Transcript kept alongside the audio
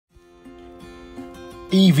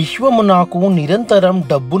ఈ విశ్వము నాకు నిరంతరం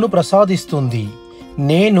డబ్బును ప్రసాదిస్తుంది.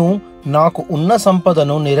 నేను నాకు ఉన్న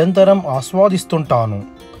సంపదను నిరంతరం ఆస్వాదిస్తుంటాను.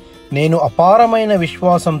 నేను అపారమైన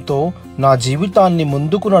విశ్వాసంతో నా జీవితాన్ని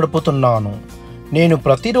ముందుకు నడుపుతున్నాను. నేను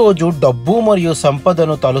ప్రతిరోజు డబ్బు మరియు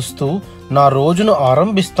సంపదను తలుస్తూ నా రోజును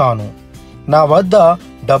ఆరంభిస్తాను. నా వద్ద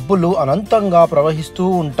డబ్బులు అనంతంగా ప్రవహిస్తూ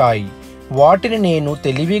ఉంటాయి. వాటిని నేను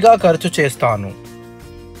తెలివిగా ఖర్చు చేస్తాను.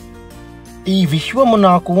 ఈ విశ్వము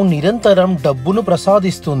నాకు నిరంతరం డబ్బును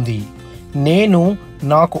ప్రసాదిస్తుంది. నేను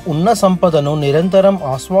నాకు ఉన్న సంపదను నిరంతరం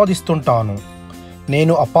ఆస్వాదిస్తుంటాను.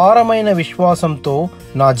 నేను అపారమైన విశ్వాసంతో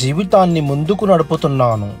నా జీవితాన్ని ముందుకు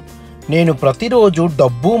నడుపుతున్నాను. నేను ప్రతిరోజు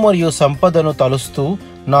డబ్బు మరియు సంపదను తలుస్తూ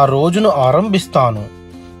నా రోజును ఆరంభిస్తాను.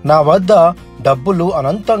 నా వద్ద డబ్బులు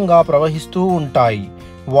అనంతంగా ప్రవహిస్తూ ఉంటాయి.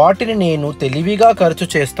 వాటిని నేను తెలివిగా ఖర్చు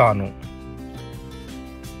చేస్తాను.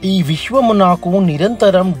 ఈ విశ్వము నాకు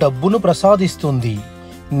నిరంతరం డబ్బును ప్రసాదిస్తుంది.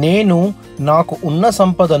 నేను నాకు ఉన్న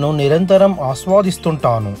సంపదను నిరంతరం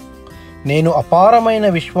ఆస్వాదిస్తుంటాను. నేను అపారమైన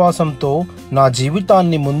విశ్వాసంతో నా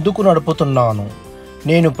జీవితాన్ని ముందుకు నడుపుతున్నాను.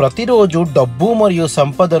 నేను ప్రతిరోజు డబ్బు మరియు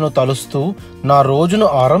సంపదను తలుస్తూ నా రోజును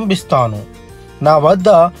ఆరంభిస్తాను. నా వద్ద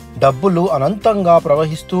డబ్బులు అనంతంగా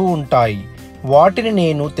ప్రవహిస్తూ ఉంటాయి. వాటిని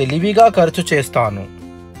నేను తెలివిగా ఖర్చు చేస్తాను.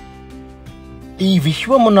 ఈ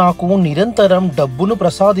విశ్వము నాకు నిరంతరం డబ్బును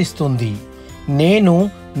ప్రసాదిస్తుంది. నేను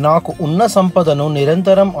నాకు ఉన్న సంపదను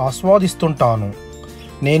నిరంతరం ఆస్వాదిస్తుంటాను.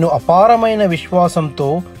 నేను అపారమైన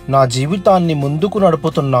విశ్వాసంతో నా జీవితాన్ని ముందుకు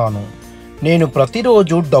నడుపుతున్నాను. నేను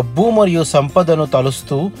ప్రతిరోజు డబ్బు మరియు సంపదను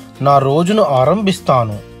తలుస్తూ నా రోజును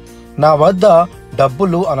ఆరంభిస్తాను. నా వద్ద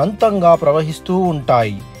డబ్బులు అనంతంగా ప్రవహిస్తూ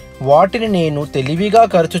ఉంటాయి. వాటిని నేను తెలివిగా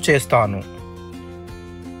ఖర్చు చేస్తాను.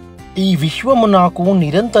 ఈ విశ్వము నాకు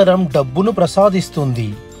నిరంతరం డబ్బును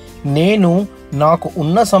ప్రసాదిస్తుంది. నేను నాకు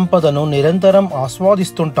ఉన్న సంపదను నిరంతరం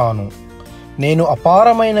ఆస్వాదిస్తుంటాను. నేను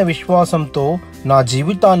అపారమైన విశ్వాసంతో నా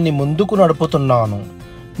జీవితాన్ని ముందుకు నడుపుతున్నాను.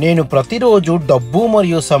 నేను ప్రతిరోజు డబ్బు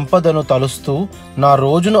మరియు సంపదను తలుస్తూ నా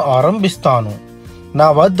రోజును ఆరంభిస్తాను.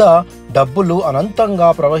 నా వద్ద డబ్బులు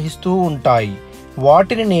అనంతంగా ప్రవహిస్తూ ఉంటాయి.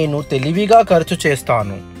 వాటిని నేను తెలివిగా ఖర్చు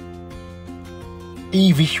చేస్తాను.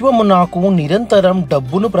 ఈ విశ్వము నాకు నిరంతరం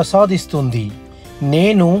డబ్బును ప్రసాదిస్తుంది.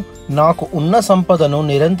 నేను నాకు ఉన్న సంపదను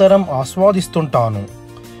నిరంతరం ఆస్వాదిస్తుంటాను.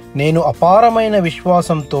 నేను అపారమైన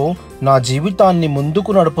విశ్వాసంతో నా జీవితాన్ని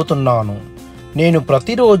ముందుకు నడుపుతున్నాను. నేను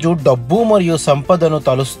ప్రతిరోజు డబ్బు మరియు సంపదను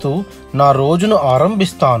తలుస్తూ నా రోజును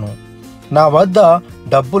ఆరంభిస్తాను. నా వద్ద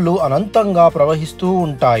డబ్బులు అనంతంగా ప్రవహిస్తూ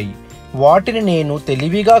ఉంటాయి. వాటిని నేను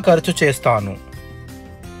తెలివిగా ఖర్చు చేస్తాను.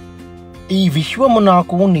 ఈ విశ్వము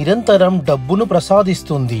నాకు నిరంతరం డబ్బును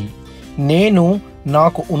ప్రసాదిస్తుంది. నేను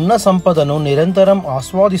నాకు ఉన్న సంపదను నిరంతరం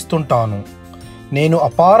ఆస్వాదిస్తుంటాను. నేను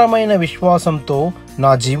అపారమైన విశ్వాసంతో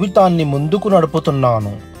నా జీవితాన్ని ముందుకు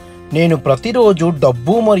నడుపుతున్నాను. నేను ప్రతిరోజు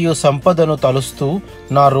డబ్బు మరియు సంపదను తలుస్తూ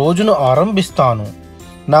నా రోజును ఆరంభిస్తాను.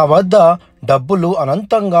 నా వద్ద డబ్బులు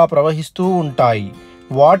అనంతంగా ప్రవహిస్తూ ఉంటాయి.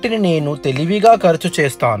 వాటిని నేను తెలివిగా ఖర్చు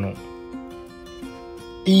చేస్తాను.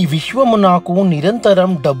 ఈ విశ్వము నాకు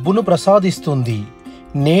నిరంతరం డబ్బును ప్రసాదిస్తుంది.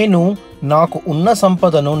 నేను నాకు ఉన్న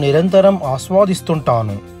సంపదను నిరంతరం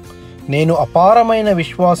ఆస్వాదిస్తుంటాను. నేను అపారమైన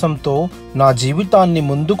విశ్వాసంతో నా జీవితాన్ని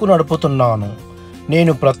ముందుకు నడుపుతున్నాను.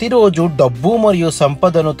 నేను ప్రతిరోజు డబ్బు మరియు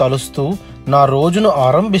సంపదను తలుస్తూ నా రోజును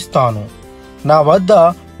ఆరంభిస్తాను. నా వద్ద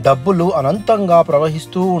డబ్బులు అనంతంగా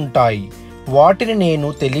ప్రవహిస్తూ ఉంటాయి. వాటిని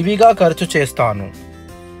నేను తెలివిగా ఖర్చు చేస్తాను.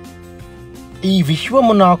 ఈ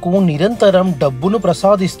విశ్వము నాకు నిరంతరం డబ్బును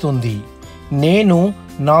ప్రసాదిస్తుంది. నేను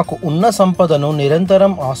నాకు ఉన్న సంపదను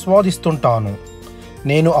నిరంతరం ఆస్వాదిస్తుంటాను.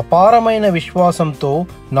 నేను అపారమైన విశ్వాసంతో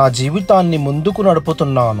నా జీవితాన్ని ముందుకు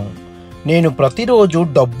నడుపుతున్నాను. నేను ప్రతిరోజు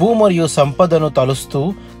డబ్బు మరియు సంపదను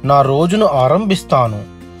తలుస్తూ నా రోజును ఆరంభిస్తాను.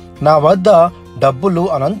 నా వద్ద డబ్బులు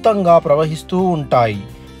అనంతంగా ప్రవహిస్తూ ఉంటాయి.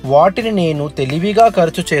 వాటిని నేను తెలివిగా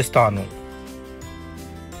ఖర్చు చేస్తాను.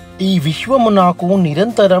 ఈ విశ్వము నాకు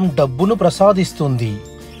నిరంతరం డబ్బును ప్రసాదిస్తుంది.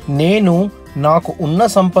 నేను నాకు ఉన్న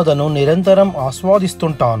సంపదను నిరంతరం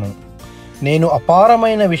ఆస్వాదిస్తుంటాను. నేను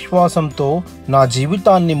అపారమైన విశ్వాసంతో నా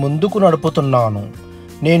జీవితాన్ని ముందుకు నడుపుతున్నాను.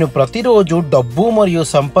 నేను ప్రతిరోజు డబ్బు మరియు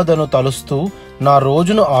సంపదను తలుస్తూ నా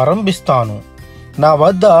రోజును ఆరంభిస్తాను. నా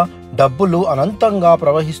వద్ద డబ్బులు అనంతంగా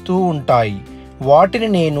ప్రవహిస్తూ ఉంటాయి. వాటిని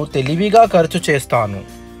నేను తెలివిగా ఖర్చు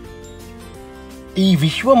చేస్తాను. ఈ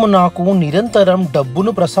విశ్వము నాకు నిరంతరం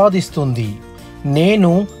డబ్బును ప్రసాదిస్తుంది.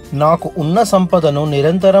 నేను నాకు ఉన్న సంపదను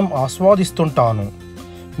నిరంతరం ఆస్వాదిస్తుంటాను.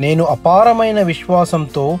 నేను అపారమైన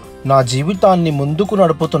విశ్వాసంతో నా జీవితాన్ని ముందుకు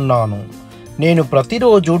నడుపుతున్నాను. నేను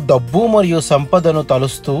ప్రతిరోజు డబ్బు మరియు సంపదను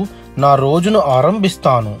తలుస్తూ నా రోజును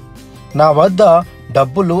ఆరంభిస్తాను. నా వద్ద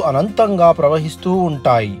డబ్బులు అనంతంగా ప్రవహిస్తూ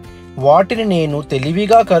ఉంటాయి. వాటిని నేను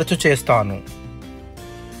తెలివిగా ఖర్చు చేస్తాను.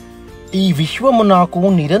 ఈ విశ్వము నాకు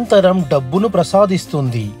నిరంతరం డబ్బును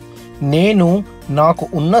ప్రసాదిస్తుంది. నేను నాకు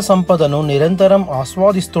ఉన్న సంపదను నిరంతరం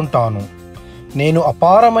ఆస్వాదిస్తుంటాను. నేను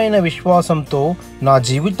అపారమైన విశ్వాసంతో నా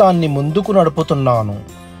జీవితాన్ని ముందుకు నడుపుతున్నాను.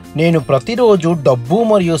 నేను ప్రతిరోజు డబ్బు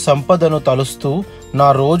మరియు సంపదను తలుస్తూ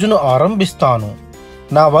నా రోజును ఆరంభిస్తాను.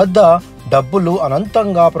 నా వద్ద డబ్బులు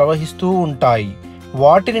అనంతంగా ప్రవహిస్తూ ఉంటాయి.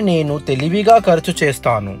 వాటిని నేను తెలివిగా ఖర్చు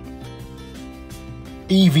చేస్తాను.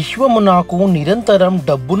 ఈ విశ్వము నాకు నిరంతరం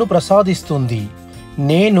డబ్బును ప్రసాదిస్తుంది.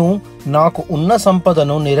 నేను నాకు ఉన్న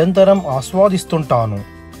సంపదను నిరంతరం ఆస్వాదిస్తుంటాను.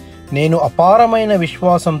 నేను అపారమైన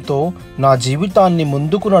విశ్వాసంతో నా జీవితాన్ని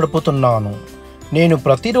ముందుకు నడుపుతున్నాను. నేను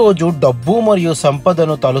ప్రతిరోజు డబ్బు మరియు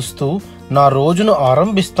సంపదను తలుస్తూ నా రోజును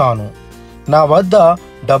ఆరంభిస్తాను. నా వద్ద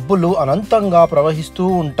డబ్బులు అనంతంగా ప్రవహిస్తూ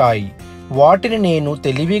ఉంటాయి. వాటిని నేను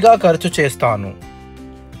తెలివిగా ఖర్చు చేస్తాను.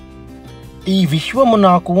 ఈ విశ్వము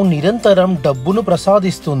నాకు నిరంతరం డబ్బును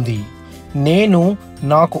ప్రసాదిస్తుంది. నేను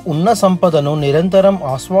నాకు ఉన్న సంపదను నిరంతరం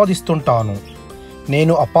ఆస్వాదిస్తుంటాను.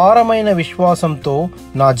 నేను అపారమైన విశ్వాసంతో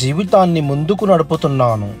నా జీవితాన్ని ముందుకు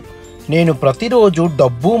నడుపుతున్నాను. నేను ప్రతిరోజు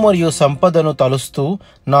డబ్బు మరియు సంపదను తలుస్తూ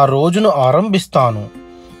నా రోజును ఆరంభిస్తాను.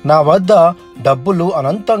 నా వద్ద డబ్బులు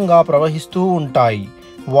అనంతంగా ప్రవహిస్తూ ఉంటాయి.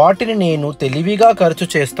 వాటిని నేను తెలివిగా ఖర్చు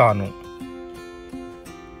చేస్తాను.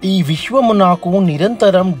 ఈ విశ్వము నాకు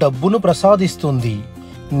నిరంతరం డబ్బును ప్రసాదిస్తుంది.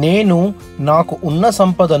 నేను నాకు ఉన్న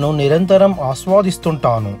సంపదను నిరంతరం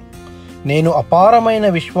ఆస్వాదిస్తుంటాను. నేను అపారమైన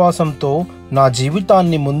విశ్వాసంతో నా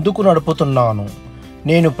జీవితాన్ని ముందుకు నడుపుతున్నాను.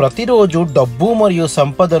 నేను ప్రతిరోజు డబ్బు మరియు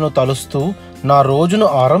సంపదను తలుస్తూ నా రోజును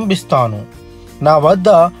ఆరంభిస్తాను. నా వద్ద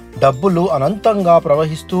డబ్బులు అనంతంగా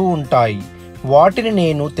ప్రవహిస్తూ ఉంటాయి. వాటిని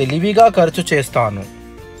నేను తెలివిగా ఖర్చు చేస్తాను.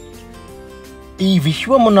 ఈ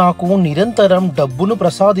విశ్వము నాకు నిరంతరం డబ్బును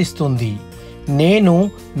ప్రసాదిస్తుంది.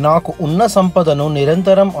 నేను నాకు ఉన్న సంపదను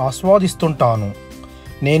నిరంతరం ఆస్వాదిస్తుంటాను.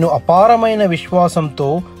 నేను అపారమైన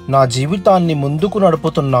విశ్వాసంతో నా జీవితాన్ని ముందుకు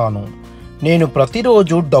నడుపుతున్నాను. నేను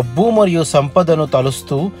ప్రతిరోజు డబ్బు మరియు సంపదను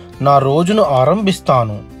తలుస్తూ నా రోజును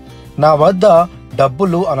ఆరంభిస్తాను. నా వద్ద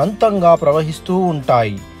డబ్బులు అనంతంగా ప్రవహిస్తూ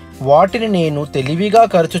ఉంటాయి. వాటిని నేను తెలివిగా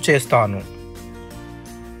ఖర్చు చేస్తాను.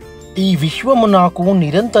 ఈ విశ్వము నాకు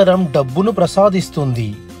నిరంతరం డబ్బును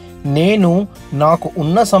ప్రసాదిస్తుంది. నేను నాకు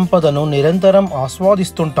ఉన్న సంపదను నిరంతరం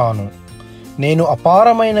ఆస్వాదిస్తుంటాను. నేను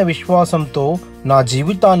అపారమైన విశ్వాసంతో నా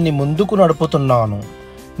జీవితాన్ని ముందుకు నడుపుతున్నాను.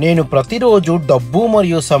 నేను ప్రతిరోజు డబ్బు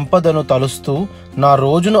మరియు సంపదను తలుస్తూ నా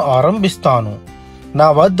రోజును ఆరంభిస్తాను.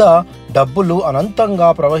 నా వద్ద డబ్బులు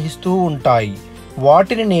అనంతంగా ప్రవహిస్తూ ఉంటాయి.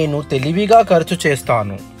 వాటిని నేను తెలివిగా ఖర్చు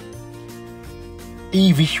చేస్తాను.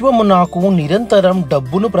 ఈ విశ్వము నాకు నిరంతరం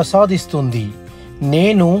డబ్బును ప్రసాదిస్తుంది.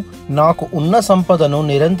 నేను నాకు ఉన్న సంపదను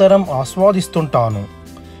నిరంతరం ఆస్వాదిస్తుంటాను.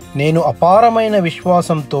 నేను అపారమైన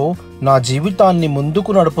విశ్వాసంతో నా జీవితాన్ని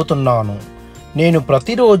ముందుకు నడుపుతున్నాను. నేను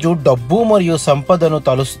ప్రతిరోజు డబ్బు మరియు సంపదను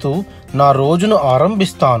తలుస్తూ నా రోజును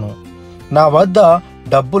ఆరంభిస్తాను. నా వద్ద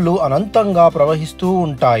డబ్బులు అనంతంగా ప్రవహిస్తూ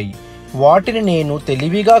ఉంటాయి. వాటిని నేను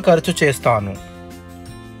తెలివిగా ఖర్చు చేస్తాను.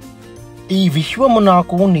 ఈ విశ్వము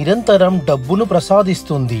నాకు నిరంతరం డబ్బును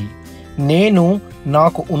ప్రసాదిస్తుంది. నేను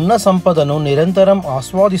నాకు ఉన్న సంపదను నిరంతరం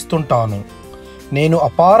ఆస్వాదిస్తుంటాను. నేను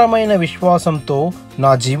అపారమైన విశ్వాసంతో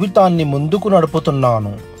నా జీవితాన్ని ముందుకు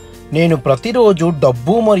నడుపుతున్నాను. నేను ప్రతిరోజు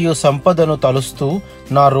డబ్బు మరియు సంపదను తలుస్తూ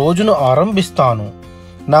నా రోజును ఆరంభిస్తాను.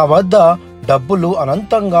 నా వద్ద డబ్బులు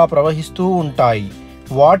అనంతంగా ప్రవహిస్తూ ఉంటాయి.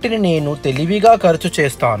 వాటిని నేను తెలివిగా ఖర్చు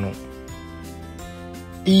చేస్తాను.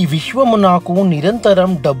 ఈ విశ్వము నాకు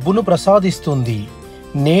నిరంతరం డబ్బును ప్రసాదిస్తుంది.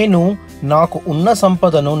 నేను నాకు ఉన్న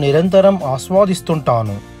సంపదను నిరంతరం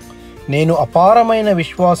ఆస్వాదిస్తుంటాను. నేను అపారమైన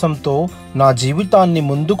విశ్వాసంతో నా జీవితాన్ని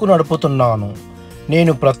ముందుకు నడుపుతున్నాను.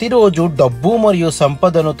 నేను ప్రతిరోజు డబ్బు మరియు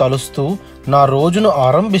సంపదను తలుస్తూ నా రోజును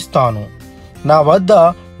ఆరంభిస్తాను. నా వద్ద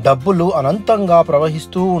డబ్బులు అనంతంగా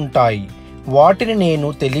ప్రవహిస్తూ ఉంటాయి. వాటిని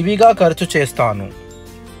నేను తెలివిగా ఖర్చు చేస్తాను.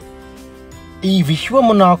 ఈ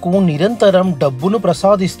విశ్వము నాకు నిరంతరం డబ్బును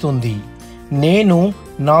ప్రసాదిస్తుంది. నేను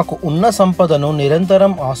నాకు ఉన్న సంపదను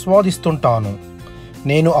నిరంతరం ఆస్వాదిస్తుంటాను.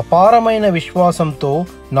 నేను అపారమైన విశ్వాసంతో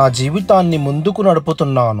నా జీవితాన్ని ముందుకు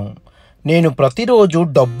నడుపుతున్నాను. నేను ప్రతిరోజు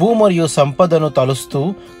డబ్బు మరియు సంపదను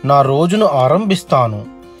తలుస్తూ నా రోజును ఆరంభిస్తాను.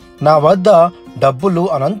 నా వద్ద డబ్బులు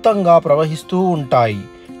అనంతంగా ప్రవహిస్తూ ఉంటాయి.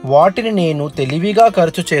 వాటిని నేను తెలివిగా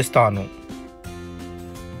ఖర్చు చేస్తాను.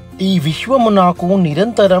 ఈ విశ్వము నాకు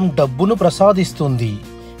నిరంతరం డబ్బును ప్రసాదిస్తుంది.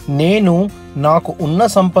 నేను నాకు ఉన్న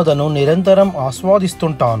సంపదను నిరంతరం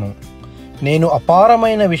ఆస్వాదిస్తుంటాను. నేను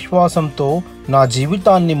అపారమైన విశ్వాసంతో నా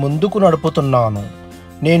జీవితాన్ని ముందుకు నడుపుతున్నాను.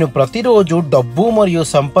 నేను ప్రతిరోజు డబ్బు మరియు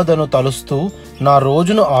సంపదను తలుస్తూ నా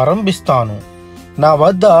రోజును ఆరంభిస్తాను. నా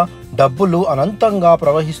వద్ద డబ్బులు అనంతంగా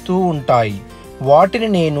ప్రవహిస్తూ ఉంటాయి. వాటిని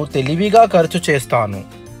నేను తెలివిగా ఖర్చు చేస్తాను.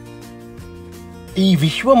 ఈ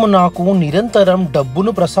విశ్వము నాకు నిరంతరం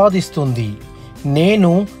డబ్బును ప్రసాదిస్తుంది.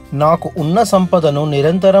 నేను నాకు ఉన్న సంపదను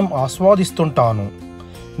నిరంతరం ఆస్వాదిస్తుంటాను.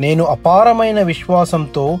 నేను అపారమైన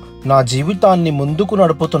విశ్వాసంతో నా జీవితాన్ని ముందుకు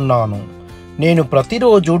నడుపుతున్నాను. నేను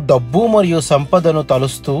ప్రతిరోజు డబ్బు మరియు సంపదను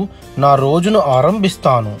తలుస్తూ నా రోజును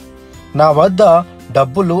ఆరంభిస్తాను. నా వద్ద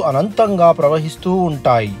డబ్బులు అనంతంగా ప్రవహిస్తూ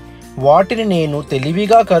ఉంటాయి. వాటిని నేను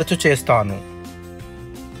తెలివిగా ఖర్చు చేస్తాను.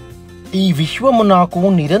 ఈ విశ్వము నాకు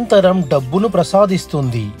నిరంతరం డబ్బును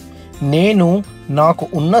ప్రసాదిస్తుంది. నేను నాకు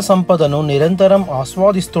ఉన్న సంపదను నిరంతరం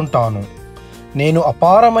ఆస్వాదిస్తుంటాను. నేను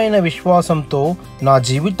అపారమైన విశ్వాసంతో నా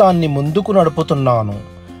జీవితాన్ని ముందుకు నడుపుతున్నాను.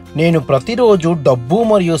 నేను ప్రతిరోజు డబ్బు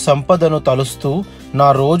మరియు సంపదను తలుస్తూ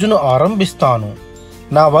నా రోజును ఆరంభిస్తాను.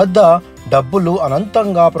 నా వద్ద డబ్బులు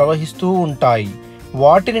అనంతంగా ప్రవహిస్తూ ఉంటాయి.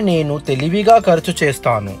 వాటిని నేను తెలివిగా ఖర్చు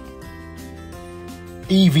చేస్తాను.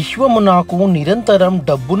 ఈ విశ్వము నాకు నిరంతరం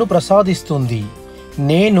డబ్బును ప్రసాదిస్తుంది.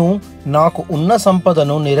 నేను నాకు ఉన్న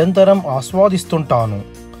సంపదను నిరంతరం ఆస్వాదిస్తుంటాను.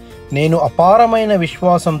 నేను అపారమైన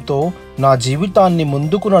విశ్వాసంతో నా జీవితాన్ని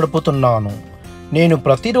ముందుకు నడుపుతున్నాను. నేను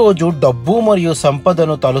ప్రతిరోజు డబ్బు మరియు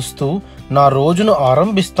సంపదను తలుస్తూ నా రోజును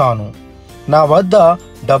ఆరంభిస్తాను. నా వద్ద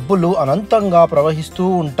డబ్బులు అనంతంగా ప్రవహిస్తూ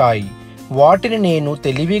ఉంటాయి. వాటిని నేను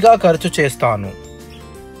తెలివిగా ఖర్చు చేస్తాను.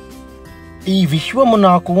 ఈ విశ్వము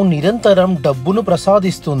నాకు నిరంతరం డబ్బును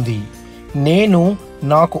ప్రసాదిస్తుంది. నేను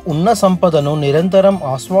నాకు ఉన్న సంపదను నిరంతరం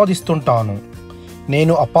ఆస్వాదిస్తుంటాను.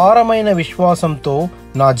 నేను అపారమైన విశ్వాసంతో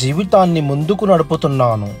నా జీవితాన్ని ముందుకు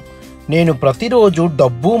నడుపుతున్నాను. నేను ప్రతిరోజు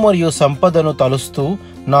డబ్బు మరియు సంపదను తలుస్తూ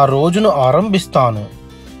నా రోజును ఆరంభిస్తాను.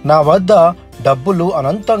 నా వద్ద డబ్బులు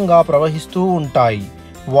అనంతంగా ప్రవహిస్తూ ఉంటాయి.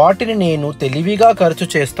 వాటిని నేను తెలివిగా ఖర్చు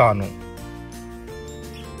చేస్తాను.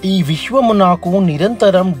 ఈ విశ్వము నాకు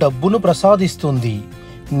నిరంతరం డబ్బును ప్రసాదిస్తుంది.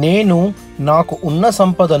 నేను నాకు ఉన్న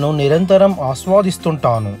సంపదను నిరంతరం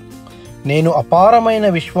ఆస్వాదిస్తుంటాను. నేను అపారమైన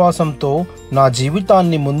విశ్వాసంతో నా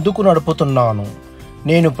జీవితాన్ని ముందుకు నడుపుతున్నాను.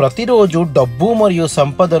 నేను ప్రతిరోజు డబ్బు మరియు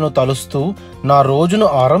సంపదను తలుస్తూ నా రోజును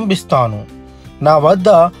ఆరంభిస్తాను. నా వద్ద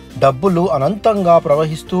డబ్బులు అనంతంగా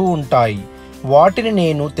ప్రవహిస్తూ ఉంటాయి. వాటిని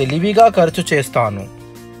నేను తెలివిగా ఖర్చు చేస్తాను.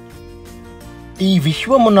 ఈ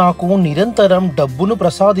విశ్వము నాకు నిరంతరం డబ్బును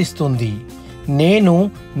ప్రసాదిస్తుంది.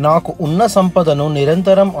 నేను నాకు ఉన్న సంపదను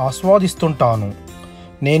నిరంతరం ఆస్వాదిస్తుంటాను.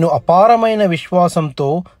 నేను అపారమైన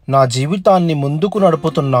విశ్వాసంతో నా జీవితాన్ని ముందుకు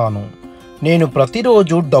నడుపుతున్నాను. నేను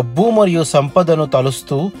ప్రతిరోజు డబ్బు మరియు సంపదను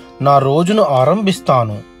తలుస్తూ నా రోజును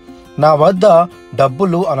ఆరంభిస్తాను. నా వద్ద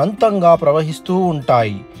డబ్బులు అనంతంగా ప్రవహిస్తూ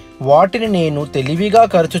ఉంటాయి. వాటిని నేను తెలివిగా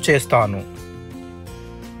ఖర్చు చేస్తాను.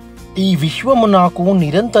 ఈ విశ్వము నాకు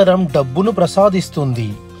నిరంతరం డబ్బును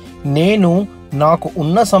ప్రసాదిస్తుంది. నేను నాకు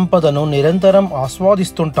ఉన్న సంపదను నిరంతరం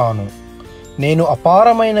ఆస్వాదిస్తుంటాను. నేను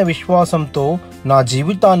అపారమైన విశ్వాసంతో నా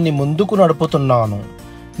జీవితాన్ని ముందుకు నడుపుతున్నాను.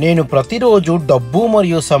 నేను ప్రతిరోజు డబ్బు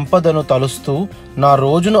మరియు సంపదను తలుస్తూ నా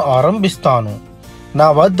రోజును ఆరంభిస్తాను.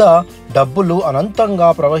 నా వద్ద డబ్బులు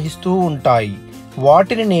అనంతంగా ప్రవహిస్తూ ఉంటాయి.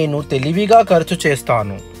 వాటిని నేను తెలివిగా ఖర్చు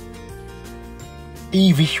చేస్తాను.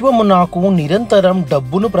 ఈ విశ్వము నాకు నిరంతరం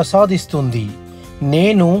డబ్బును ప్రసాదిస్తుంది.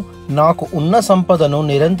 నేను నాకు ఉన్న సంపదను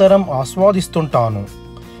నిరంతరం ఆస్వాదిస్తుంటాను.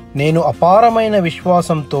 నేను అపారమైన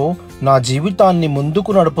విశ్వాసంతో నా జీవితాన్ని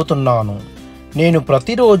ముందుకు నడుపుతున్నాను. నేను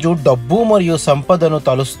ప్రతిరోజు డబ్బు మరియు సంపదను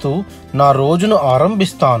తలుస్తూ నా రోజును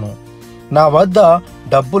ఆరంభిస్తాను. నా వద్ద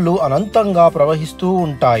డబ్బులు అనంతంగా ప్రవహిస్తూ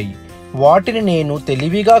ఉంటాయి. వాటిని నేను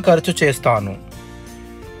తెలివిగా ఖర్చు చేస్తాను.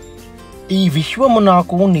 ఈ విశ్వము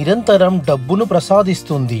నాకు నిరంతరం డబ్బును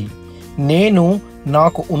ప్రసాదిస్తుంది. నేను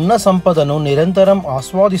నాకు ఉన్న సంపదను నిరంతరం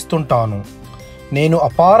ఆస్వాదిస్తుంటాను. నేను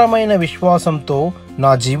అపారమైన విశ్వాసంతో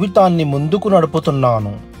నా జీవితాన్ని ముందుకు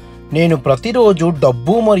నడుపుతున్నాను. నేను ప్రతిరోజు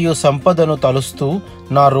డబ్బు మరియు సంపదను తలుస్తూ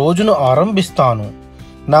నా రోజును ఆరంభిస్తాను.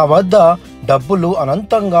 నా వద్ద డబ్బులు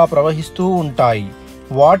అనంతంగా ప్రవహిస్తూ ఉంటాయి.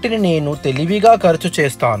 వాటిని నేను తెలివిగా ఖర్చు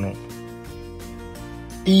చేస్తాను.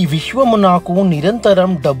 ఈ విశ్వము నాకు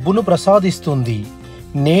నిరంతరం డబ్బును ప్రసాదిస్తుంది.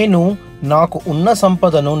 నేను నాకు ఉన్న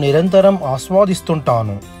సంపదను నిరంతరం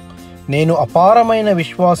ఆస్వాదిస్తుంటాను. నేను అపారమైన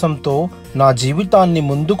విశ్వాసంతో నా జీవితాన్ని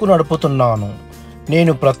ముందుకు నడుపుతున్నాను.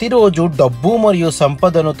 నేను ప్రతిరోజు డబ్బు మరియు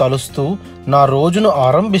సంపదను తలుస్తూ నా రోజును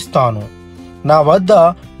ఆరంభిస్తాను. నా వద్ద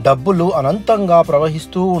డబ్బులు అనంతంగా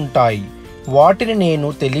ప్రవహిస్తూ ఉంటాయి. వాటిని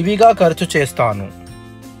నేను తెలివిగా ఖర్చు చేస్తాను.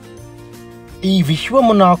 ఈ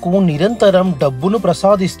విశ్వము నాకు నిరంతరం డబ్బును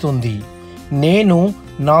ప్రసాదిస్తుంది. నేను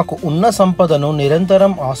నాకు ఉన్న సంపదను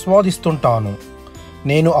నిరంతరం ఆస్వాదిస్తుంటాను.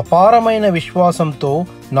 నేను అపారమైన విశ్వాసంతో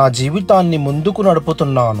నా జీవితాన్ని ముందుకు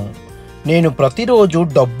నడుపుతున్నాను. నేను ప్రతిరోజు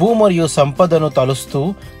డబ్బు మరియు సంపదను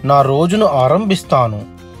తలుస్తూ నా రోజును ఆరంభిస్తాను.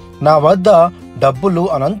 నా వద్ద డబ్బులు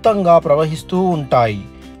అనంతంగా ప్రవహిస్తూ ఉంటాయి.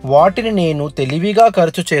 వాటిని నేను తెలివిగా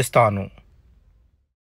ఖర్చు చేస్తాను.